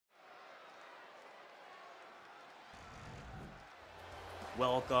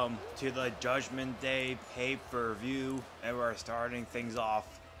Welcome to the Judgment Day pay-per-view, and we're starting things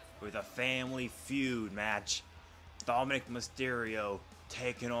off with a family feud match. Dominik Mysterio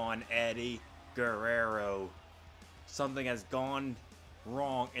taking on Eddie Guerrero. Something has gone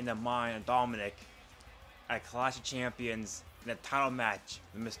wrong in the mind of Dominik at Clash of Champions in a title match,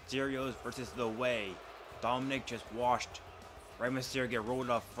 the Mysterios versus The Way. Dominik just watched Rey Mysterio get rolled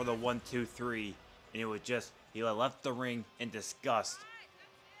up for the 1-2-3, and it was just, he left the ring in disgust.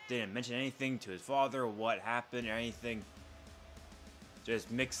 Didn't mention anything to his father, what happened or anything. Just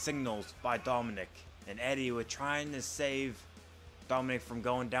mixed signals by Dominik. And Eddie was trying to save Dominik from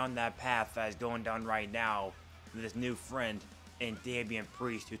going down that path that is going down right now with his new friend in Damian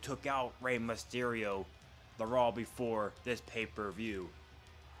Priest, who took out Rey Mysterio the Raw before this pay-per-view.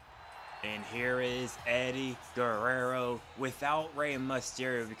 And here is Eddie Guerrero without Rey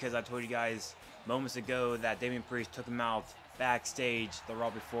Mysterio, because I told you guys moments ago that Damian Priest took him out backstage the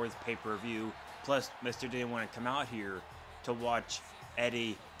Raw before this pay-per-view. Plus, Mysterio didn't want to come out here to watch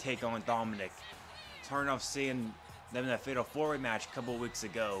Eddie take on Dominik. Turned off seeing them in a Fatal 4-Way match a couple weeks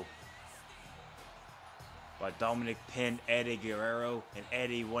ago. But Dominik pinned Eddie Guerrero, and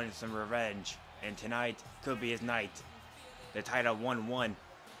Eddie wanted some revenge. And tonight could be his night. The title 1-1,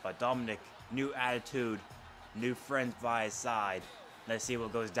 but Dominik, new attitude, new friends by his side. Let's see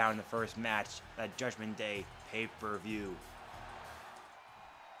what goes down in the first match, that Judgment Day pay-per-view.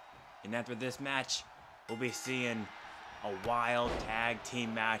 And after this match, we'll be seeing a wild tag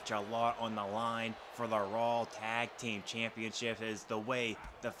team match, a lot on the line for the Raw Tag Team Championship, as The Way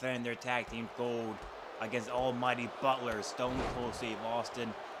defend their tag team gold against All Mighty Butlers, Stone Cold Steve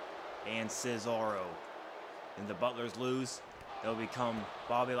Austin and Cesaro. And the Butlers lose, they'll become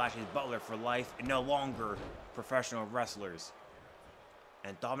Bobby Lashley's Butler for life and no longer professional wrestlers.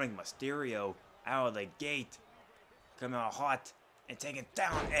 And Dominik Mysterio out of the gate, coming out hot and taking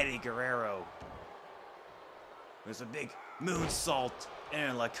down Eddie Guerrero. There's a big moonsault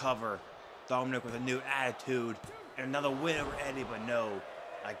and a cover. Dominik with a new attitude and another win over Eddie, but no,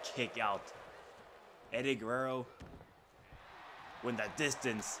 a kick out. Eddie Guerrero went that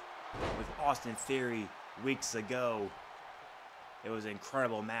distance with Austin Theory weeks ago. It was an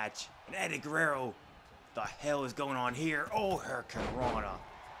incredible match. And Eddie Guerrero, the hell is going on here? Oh, Hurricane Rana.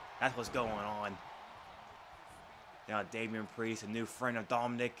 That's what's going on. Now Damian Priest, a new friend of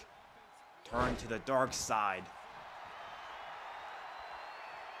Dominik, turned to the dark side.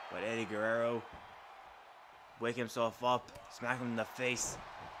 But Eddie Guerrero wake himself up, smack him in the face.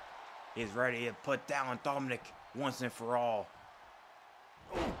 He's ready to put down Dominik once and for all.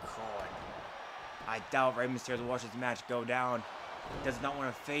 Oh God. I doubt Rey Mysterio will watch this match go down. He does not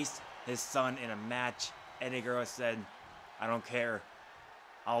want to face his son in a match. Eddie Guerrero said, I don't care.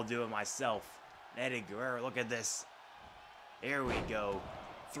 I'll do it myself. Eddie Guerrero, look at this. Here we go.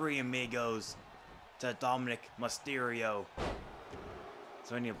 Three amigos to Dominik Mysterio.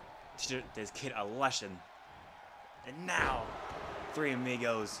 So I need to teach this kid a lesson. And now, three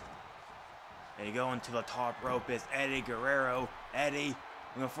amigos. And you go into the top rope is Eddie Guerrero. Eddie,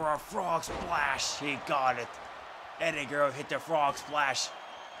 going for a frog splash. He got it. Eddie Guerrero hit the frog splash.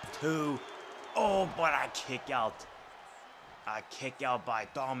 2. Oh, but a kick out. A kick out by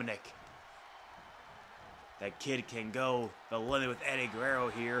Dominik. That kid can go the limit with Eddie Guerrero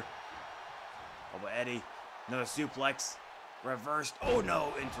here. Oh, but Eddie, another suplex. Reversed. Oh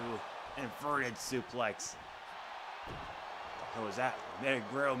no, into inverted suplex. What was that? Eddie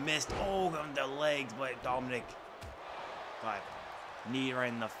Guerrero missed. Oh, on the legs, but Dominik got knee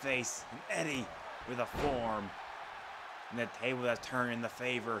right in the face. And Eddie with a forearm. And the table that's turned in the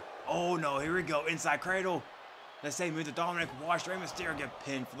favor. Oh no, here we go. Inside cradle. The same move that Dominik watched Rey Mysterio get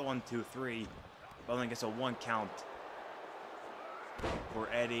pinned for the 1-2-3. But only gets a 1 count for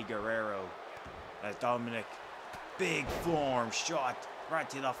Eddie Guerrero. As Dominik, big forearm shot right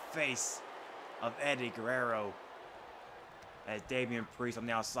to the face of Eddie Guerrero. As Damian Priest on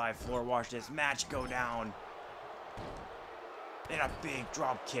the outside floor watched this match go down. And a big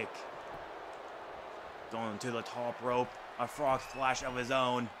drop kick. Going to the top rope. A frog splash of his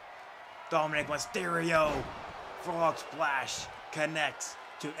own. Dominik Mysterio. Frog splash connects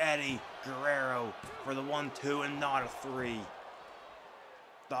to Eddie Guerrero for the 1-2 and not a 3.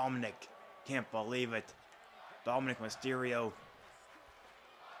 Dominik can't believe it. Dominik Mysterio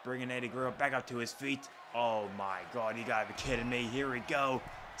bringing Eddie Guerrero back up to his feet. Oh my God, you gotta be kidding me. Here we go.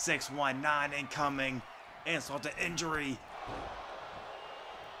 619 incoming. Insult to injury.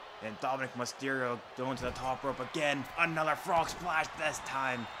 And Dominik Mysterio going to the top rope again. Another frog splash this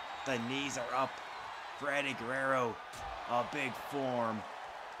time. The knees are up for Eddie Guerrero. A big form.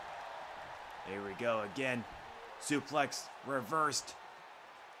 Here we go again. Suplex reversed.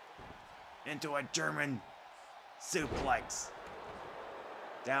 into a German suplex.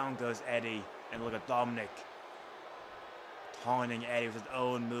 Down goes Eddie, and look at Dominik taunting Eddie with his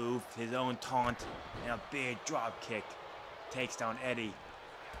own move, his own taunt, and a big drop kick. Takes down Eddie.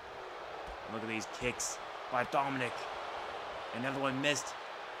 Look at these kicks by Dominik. Another one missed.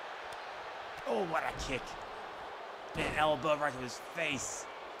 Oh, what a kick. And an elbow right to his face.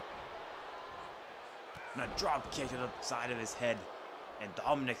 And a drop kick to the side of his head. And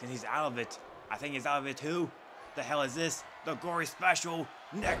Dominik, and he's out of it. I think he's out of it too. The hell is this? The Gory Special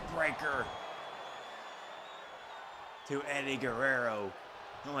neck breaker to Eddie Guerrero.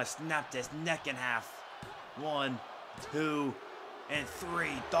 I'm gonna snap this neck in half. 1, 2, and 3.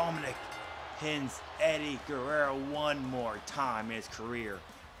 Dominik pins Eddie Guerrero one more time in his career.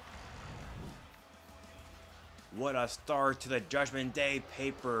 What a start to the Judgment Day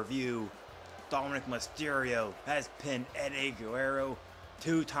pay-per-view. Dominik Mysterio has pinned Eddie Guerrero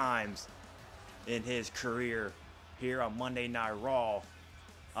 2 times in his career here on Monday Night Raw.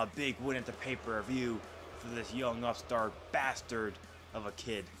 A big win at the pay-per-view for this young upstart bastard of a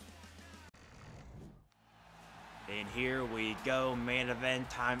kid. And here we go, main event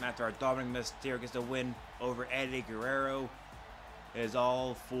time after our Dominik Mysterio gets a win over Eddie Guerrero. It is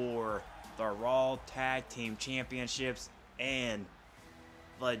all for the Raw Tag Team Championships and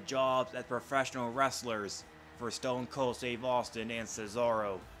the jobs as professional wrestlers for Stone Cold Steve Austin and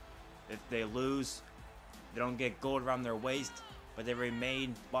Cesaro. If they lose, they don't get gold around their waist, but they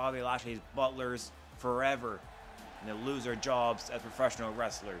remain Bobby Lashley's butlers forever, and they lose their jobs as professional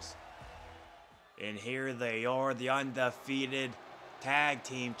wrestlers. And here they are, the undefeated tag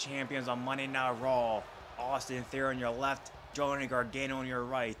team champions on Monday Night Raw. Austin Theory on your left, Johnny Gargano on your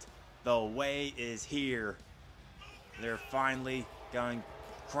right. The way is here. They're finally going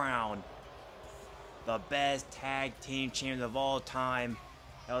to crown the best tag team champions of all time.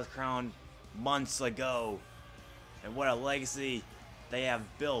 That was crowned months ago. And what a legacy they have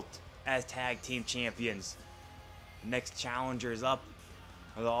built as tag team champions. Next challengers up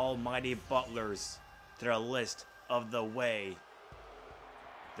are the All Mighty Butlers to their list of The Way.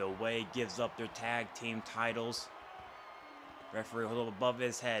 The Way gives up their tag team titles. Referee holds up above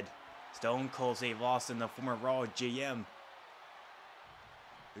his head. Stone Cold Steve Austin, the former Raw GM.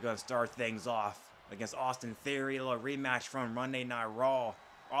 We're going to start things off against Austin Theory, a little rematch from Monday Night Raw.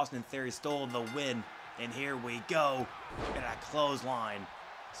 Austin Theory stole the win, and here we go. And a clothesline.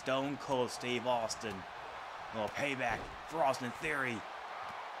 Stone Cold Steve Austin. A little payback for Austin Theory.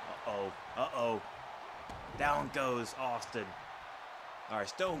 Uh-oh, uh-oh. Down goes Austin. Alright,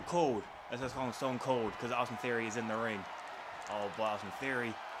 Stone Cold. Let's just call him Stone Cold, because Austin Theory is in the ring. Oh, boy, Austin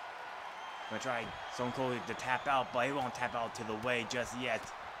Theory. Gonna try Stone Cold to tap out, but he won't tap out to The Way just yet.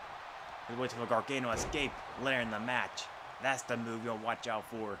 He'll wait till the Gargano escape later in the match. That's the move you'll watch out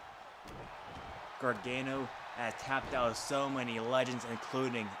for. Gargano has tapped out so many legends,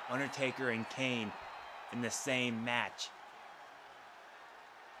 including Undertaker and Kane, in the same match.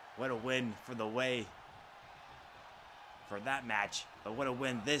 What a win for The Way for that match, but what a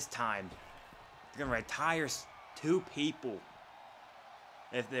win this time. They're gonna retire 2 people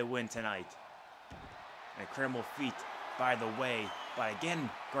if they win tonight. An incredible feat by The Way, but again,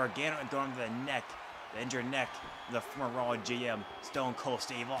 Gargano going to the neck, the injured neck of the former Raw GM, Stone Cold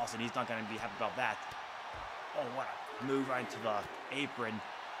Steve Austin. He's not gonna be happy about that. Oh, what a move right into the apron.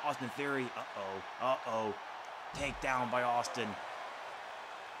 Austin Theory, uh-oh. Takedown by Austin.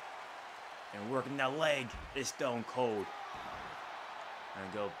 And working that leg is Stone Cold.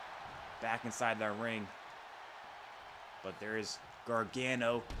 And go back inside the ring. But there is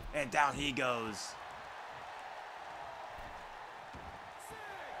Gargano, and down he goes.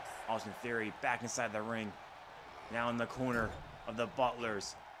 Austin Theory back inside the ring. Now in the corner of the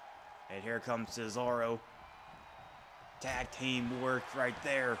Butlers. And here comes Cesaro. Tag team work right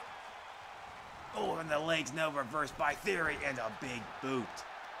there. Oh, and the legs now reversed by Theory, and a big boot.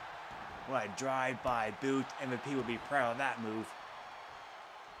 What a drive-by boot. MVP would be proud of that move.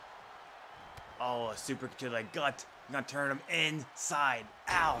 Oh, a super to the gut. I'm gonna turn him inside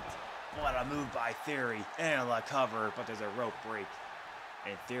out. What a move by Theory. And a cover, but there's a rope break.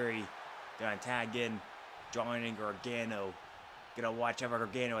 And Theory gonna tag in, joining Gargano. Gonna watch out for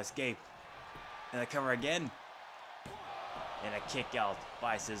Gargano escape. And the cover again. And a kick out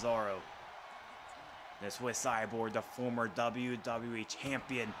by Cesaro. The Swiss Cyborg, the former WWE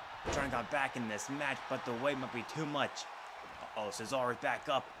champion, trying to get back in this match, but the weight might be too much. Uh-oh, Cesaro's back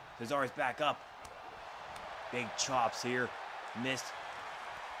up. Cesaro's back up. Big chops here. Missed.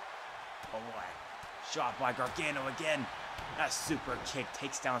 Oh, boy. Shot by Gargano again. That super kick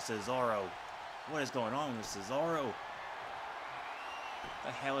takes down Cesaro. What is going on with Cesaro?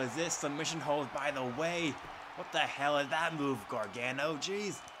 The hell is this? Submission hold by the way. What the hell is that move, Gargano?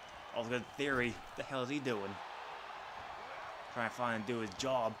 Jeez. All good theory. What the hell is he doing? Trying to find and do his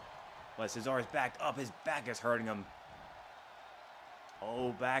job. But Cesaro's back up. His back is hurting him.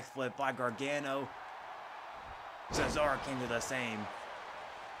 Oh, backflip by Gargano. Cesaro came to the same.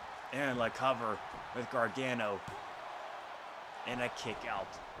 And a cover with Gargano. And a kick out.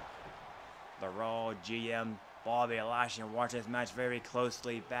 The Raw GM, Bobby Lashley, watched this match very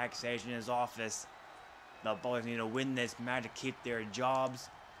closely backstage in his office. The Butlers need to win this match to keep their jobs.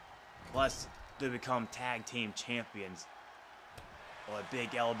 Plus, to become tag team champions. Oh, a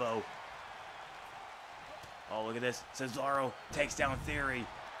big elbow. Oh, look at this. Cesaro takes down Theory.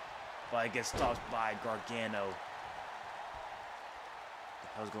 But it gets stopped by Gargano. What the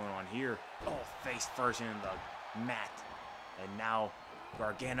hell's going on here? Oh, face first into the mat. And now,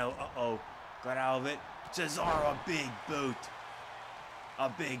 Gargano, got out of it. Cesaro, a big boot. A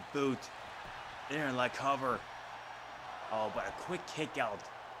big boot. There, like cover. Oh, but a quick kick out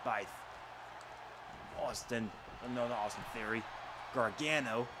by Austin. No, not Austin, Theory.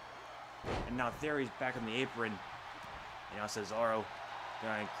 Gargano. And now Theory's back on the apron. And now Cesaro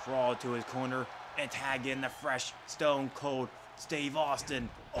gonna crawl to his corner and tag in the fresh Stone Cold Steve Austin.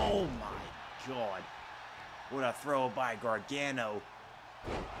 Oh my god. What a throw by Gargano.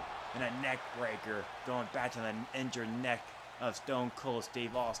 And a neck breaker going back to the injured neck of Stone Cold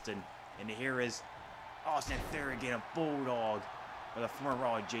Steve Austin. And here is Austin Theory getting a bulldog with a former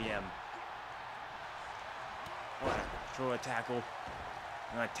Raw GM. What a throw a tackle.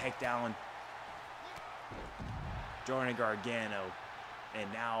 I'm gonna take down Johnny Gargano.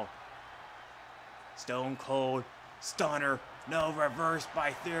 And now Stone Cold Stunner. No, reversed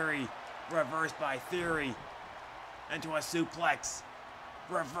by Theory. Reversed by Theory. Into a suplex.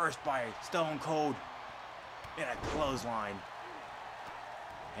 Reversed by Stone Cold. In a clothesline.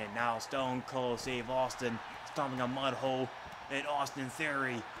 And now Stone Cold Steve Austin stomping a mud hole in Austin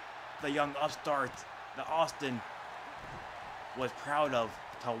Theory. The young upstart that Austin was proud of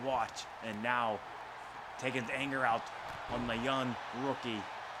to watch. And now taking his anger out on the young rookie.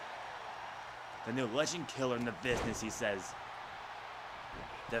 The new legend killer in the business, he says.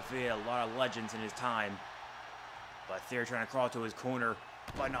 Defeated a lot of legends in his time. But Theory trying to crawl to his corner,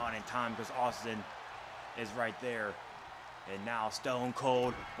 but not in time because Austin is right there. And now Stone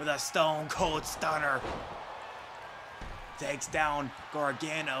Cold with a Stone Cold Stunner. Takes down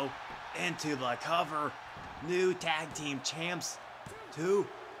Gargano into the cover. New tag team champs. 2.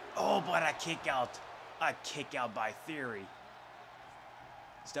 Oh, but a kick out. A kick out by Theory.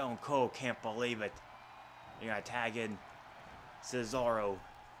 Stone Cold can't believe it. You're gonna tag in Cesaro.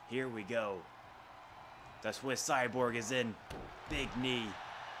 Here we go. The Swiss Cyborg is in. Big knee.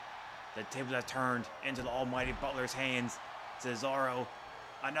 The tables have turned into the All Mighty Butlers' hands. Cesaro.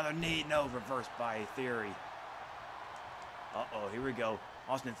 Another knee. No, reversed by Theory. Uh-oh, here we go.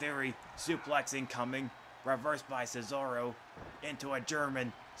 Austin Theory. Suplex incoming. Reversed by Cesaro. Into a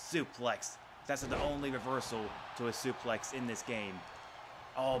German suplex. That's the only reversal to a suplex in this game.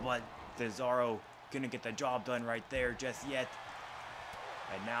 Oh, but Cesaro couldn't get the job done right there just yet.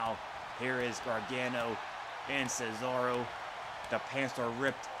 And now, here is Gargano and Cesaro. The pants are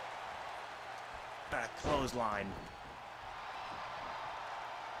ripped. A clothesline.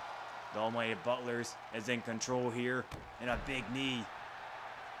 The Almighty Butlers is in control here. And a big knee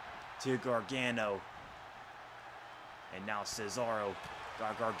to Gargano. And now Cesaro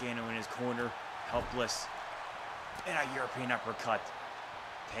got Gargano in his corner. Helpless. And a European uppercut.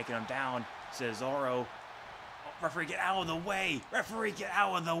 Taking him down. Cesaro. Oh, referee, get out of the way. Referee, get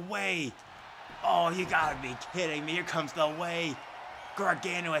out of the way. Oh, you gotta be kidding me. Here comes the way.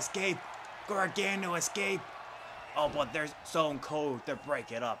 Gargano escape. Gargano escape. Oh, but there's Stone Cold to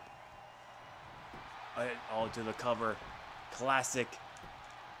break it up. Oh, to the cover. Classic.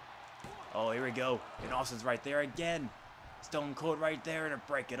 Oh, here we go. And Austin's right there again. Stone Cold right there to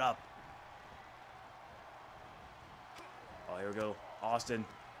break it up. Oh, here we go. Austin.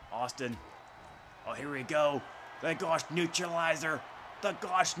 Austin. Oh, here we go. The gosh neutralizer. The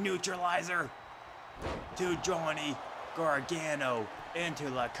gosh neutralizer. To Johnny Gargano. Into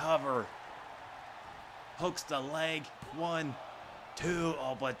the cover. Hooks the leg. 1, 2.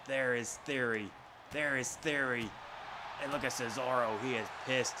 Oh, but there is Theory. There is Theory. And look at Cesaro. He is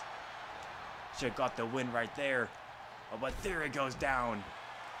pissed. Should have got the win right there. Oh, but Theory goes down.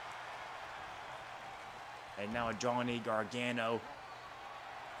 And now Johnny Gargano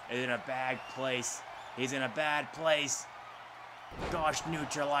is in a bad place. He's in a bad place. Gosh,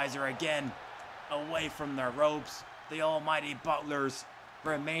 neutralizer again. Away from the ropes. The Almighty Butlers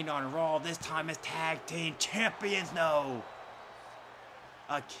remain on Raw. This time as tag team champions. No.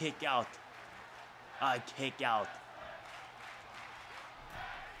 A kick out. A kick out.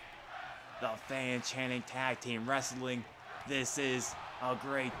 The fan chanting tag team wrestling. This is a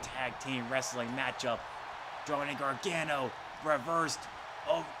great tag team wrestling matchup. Johnny Gargano reversed.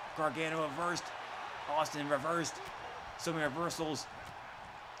 Oh, Gargano reversed. Austin reversed. So many reversals.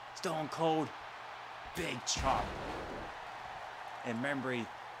 Stone Cold. Big chop. In memory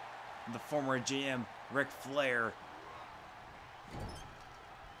of the former GM Ric Flair.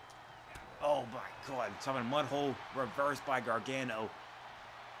 Oh my God. Summon Mudhole reversed by Gargano.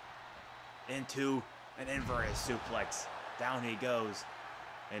 Into an inverted suplex. Down he goes.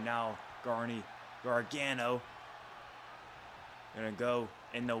 And now Gargano gonna go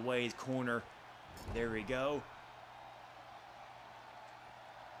in the Wade's corner. There we go.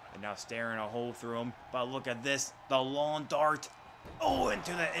 And now staring a hole through him. But look at this. The long dart. Oh,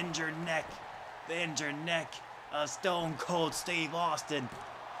 into the injured neck. The injured neck of Stone Cold Steve Austin.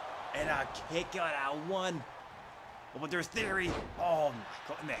 And a kick out at one. But there's theory. Oh my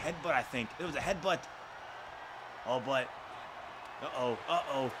God. In the headbutt, I think. It was a headbutt. Oh, but. Uh-oh.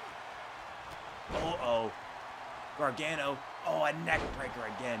 Uh-oh. Uh-oh. Gargano. Oh, a neck breaker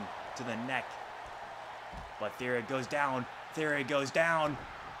again to the neck. But Theory goes down. Theory goes down.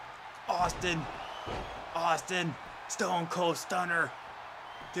 Austin. Austin. Stone Cold Stunner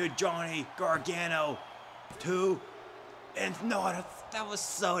to Johnny Gargano. 2. And no, that was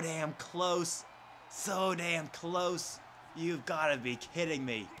so damn close. So damn close. You've got to be kidding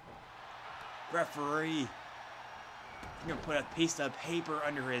me. Referee. I'm going to put a piece of paper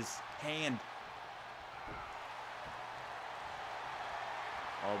under his hand.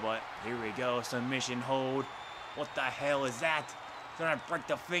 Oh, but here we go. Submission hold. What the hell is that? Gonna break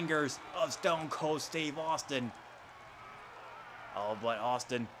the fingers of Stone Cold Steve Austin. Oh, but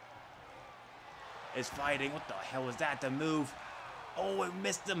Austin is fighting. What the hell was that? The move. Oh, he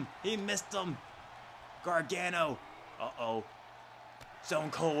missed him. He missed him. Gargano. Uh-oh.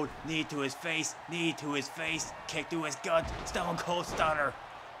 Stone Cold. Knee to his face. Knee to his face. Kick to his gut. Stone Cold Stunner.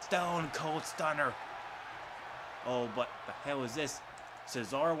 Stone Cold Stunner. Oh, but the hell is this?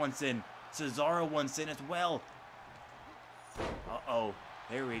 Cesaro wants in. Cesaro wants in as well. Uh-oh.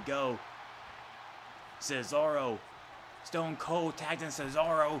 There we go. Cesaro. Stone Cold tagged in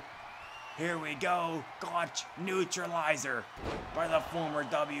Cesaro. Here we go. Gotch neutralizer by the former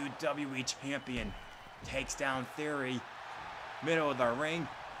WWE champion. Takes down Theory. Middle of the ring.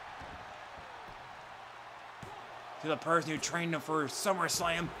 To the person who trained him for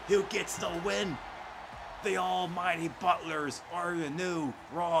SummerSlam, who gets the win. The All Mighty Butlers are the new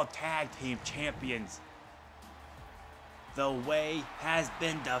Raw Tag Team Champions. The Way has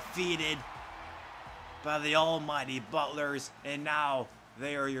been defeated by the All Mighty Butlers, and now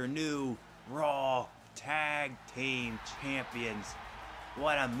they are your new Raw Tag Team Champions.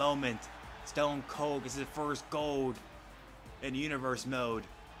 What a moment. Stone Cold gets his first gold in Universe mode.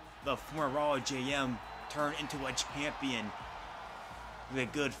 The former Raw GM turned into a champion with a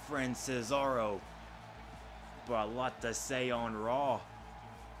good friend Cesaro. But a lot to say on Raw.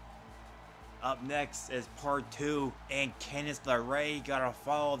 Up next is part 2, and Candice LeRae gotta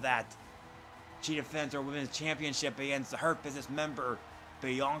follow that. She defends her women's championship against the Hurt Business member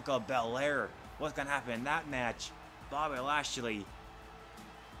Bianca Belair. What's gonna happen in that match? Bobby Lashley.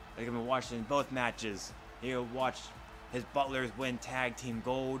 They're gonna be watching both matches. He'll watch his Butlers win tag team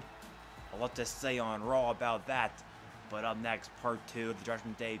gold. A lot to say on Raw about that. But up next, part 2 of the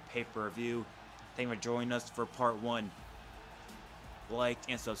Judgment Day pay-per-view. Thank you for joining us for part 1. Like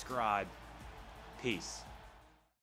and subscribe. Peace.